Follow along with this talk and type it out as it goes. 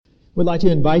Would like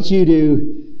to invite you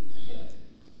to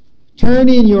turn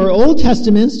in your Old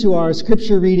Testaments to our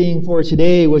scripture reading for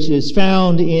today, which is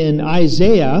found in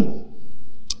Isaiah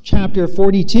chapter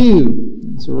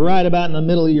 42. It's right about in the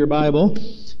middle of your Bible.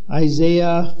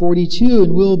 Isaiah 42,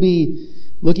 and we'll be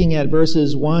looking at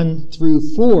verses 1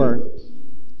 through 4.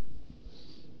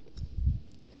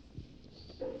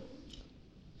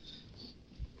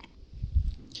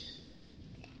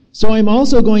 So I'm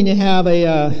also going to have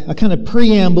a kind of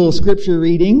preamble scripture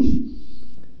reading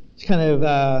to kind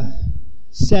of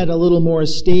set a little more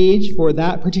stage for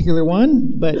that particular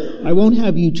one, but I won't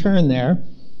have you turn there.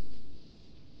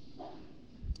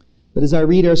 But as I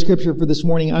read our scripture for this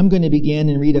morning, I'm going to begin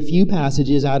and read a few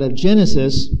passages out of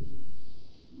Genesis,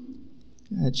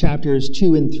 chapters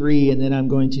 2 and 3, and then I'm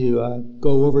going to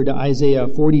go over to Isaiah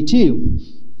 42.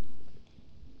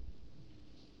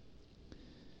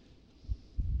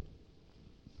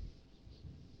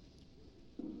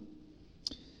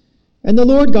 And the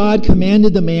Lord God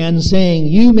commanded the man, saying,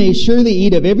 You may surely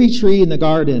eat of every tree in the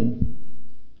garden,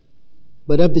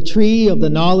 but of the tree of the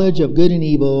knowledge of good and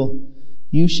evil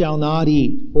you shall not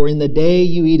eat, for in the day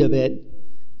you eat of it,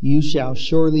 you shall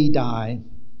surely die.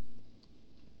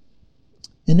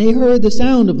 And they heard the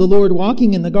sound of the Lord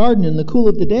walking in the garden in the cool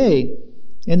of the day,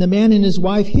 and the man and his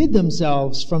wife hid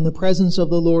themselves from the presence of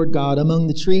the Lord God among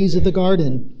the trees of the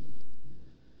garden.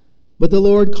 But the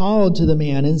Lord called to the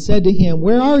man and said to him,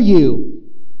 Where are you?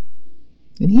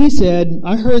 And he said,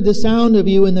 I heard the sound of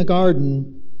you in the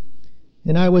garden,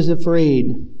 and I was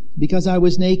afraid, because I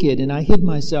was naked, and I hid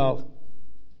myself.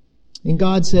 And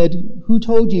God said, Who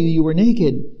told you you were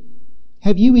naked?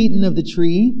 Have you eaten of the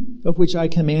tree of which I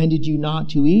commanded you not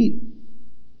to eat?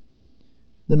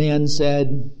 The man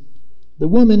said, The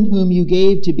woman whom you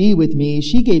gave to be with me,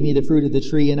 she gave me the fruit of the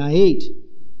tree, and I ate.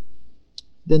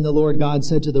 Then the Lord God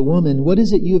said to the woman, What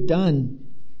is it you have done?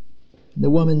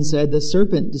 The woman said, The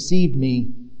serpent deceived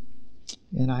me,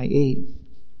 and I ate.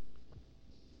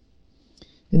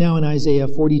 And now in Isaiah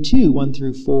 42, 1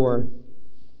 through 4.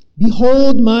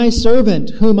 Behold my servant,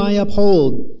 whom I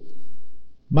uphold,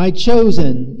 my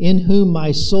chosen, in whom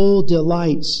my soul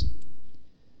delights.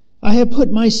 I have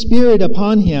put my spirit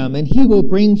upon him, and he will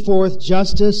bring forth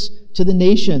justice to the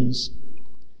nations.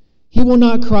 He will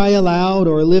not cry aloud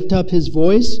or lift up his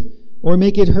voice or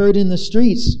make it heard in the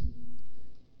streets.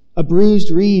 A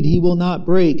bruised reed he will not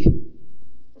break,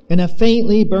 and a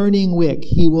faintly burning wick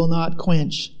he will not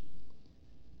quench.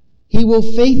 He will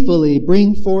faithfully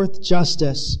bring forth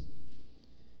justice.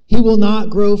 He will not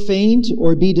grow faint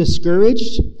or be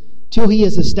discouraged till he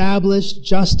has established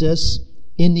justice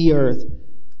in the earth,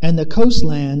 and the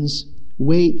coastlands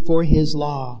wait for his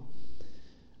law.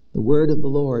 The word of the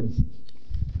Lord.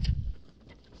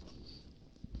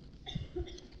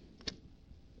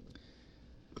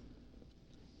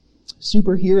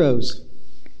 Superheroes.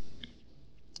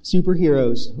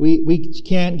 We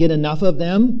can't get enough of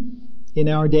them in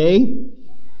our day.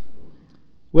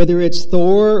 Whether it's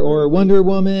Thor or Wonder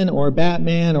Woman or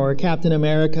Batman or Captain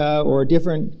America or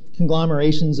different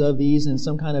conglomerations of these in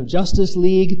some kind of Justice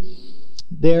League,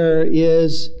 there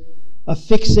is a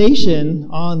fixation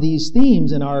on these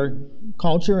themes in our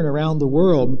culture and around the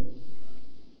world.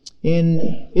 And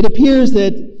it appears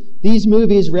that these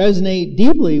movies resonate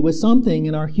deeply with something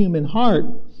in our human heart.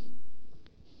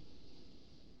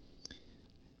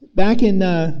 Back in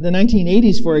the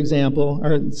 1980s, for example,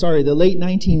 the late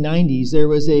 1990s, there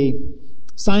was a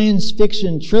science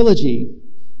fiction trilogy,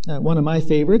 one of my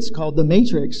favorites, called The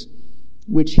Matrix,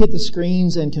 which hit the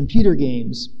screens and computer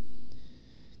games.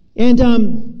 And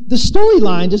the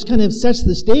storyline just kind of sets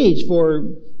the stage for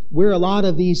where a lot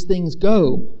of these things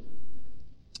go.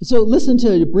 So listen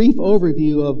to a brief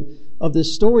overview of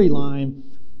this storyline.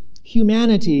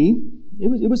 Humanity,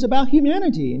 it was about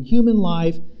humanity, and human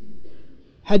life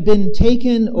had been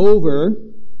taken over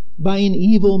by an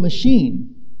evil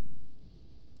machine.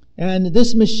 And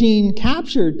this machine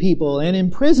captured people and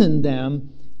imprisoned them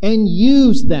and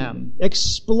used them,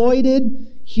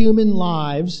 exploited human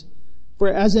lives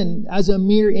as a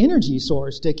mere energy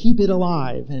source to keep it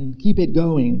alive and keep it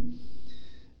going.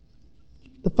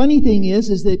 The funny thing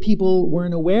is that people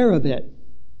weren't aware of it.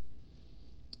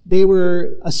 They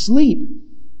were asleep.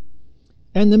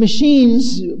 And the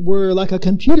machines were like a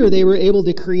computer. They were able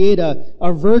to create a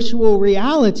virtual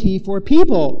reality for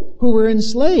people who were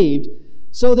enslaved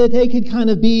so that they could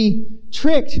kind of be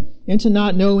tricked into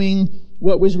not knowing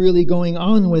what was really going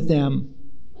on with them.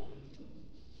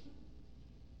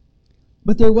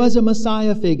 But there was a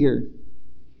Messiah figure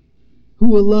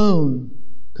who alone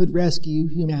could rescue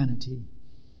humanity.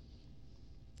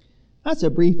 That's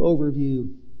a brief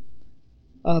overview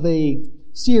of a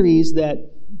series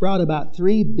that brought about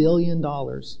 $3 billion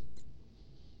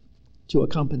to a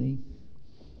company.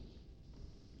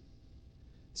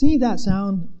 See, that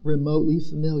sound remotely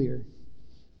familiar?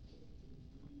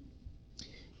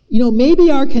 Maybe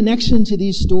our connection to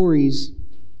these stories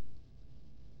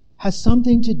has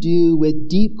something to do with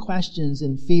deep questions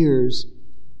and fears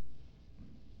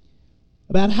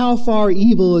about how far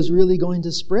evil is really going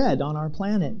to spread on our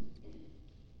planet,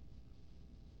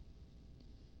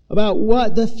 about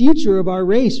what the future of our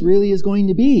race really is going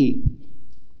to be,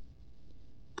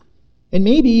 and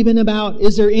maybe even about,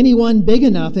 is there anyone big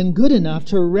enough and good enough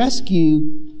to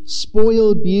rescue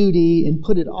spoiled beauty and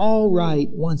put it all right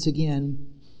once again?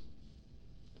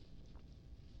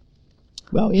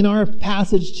 Well, in our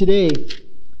passage today,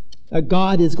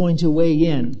 God is going to weigh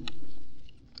in.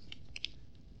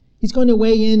 He's going to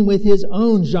weigh in with his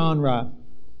own genre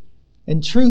and truth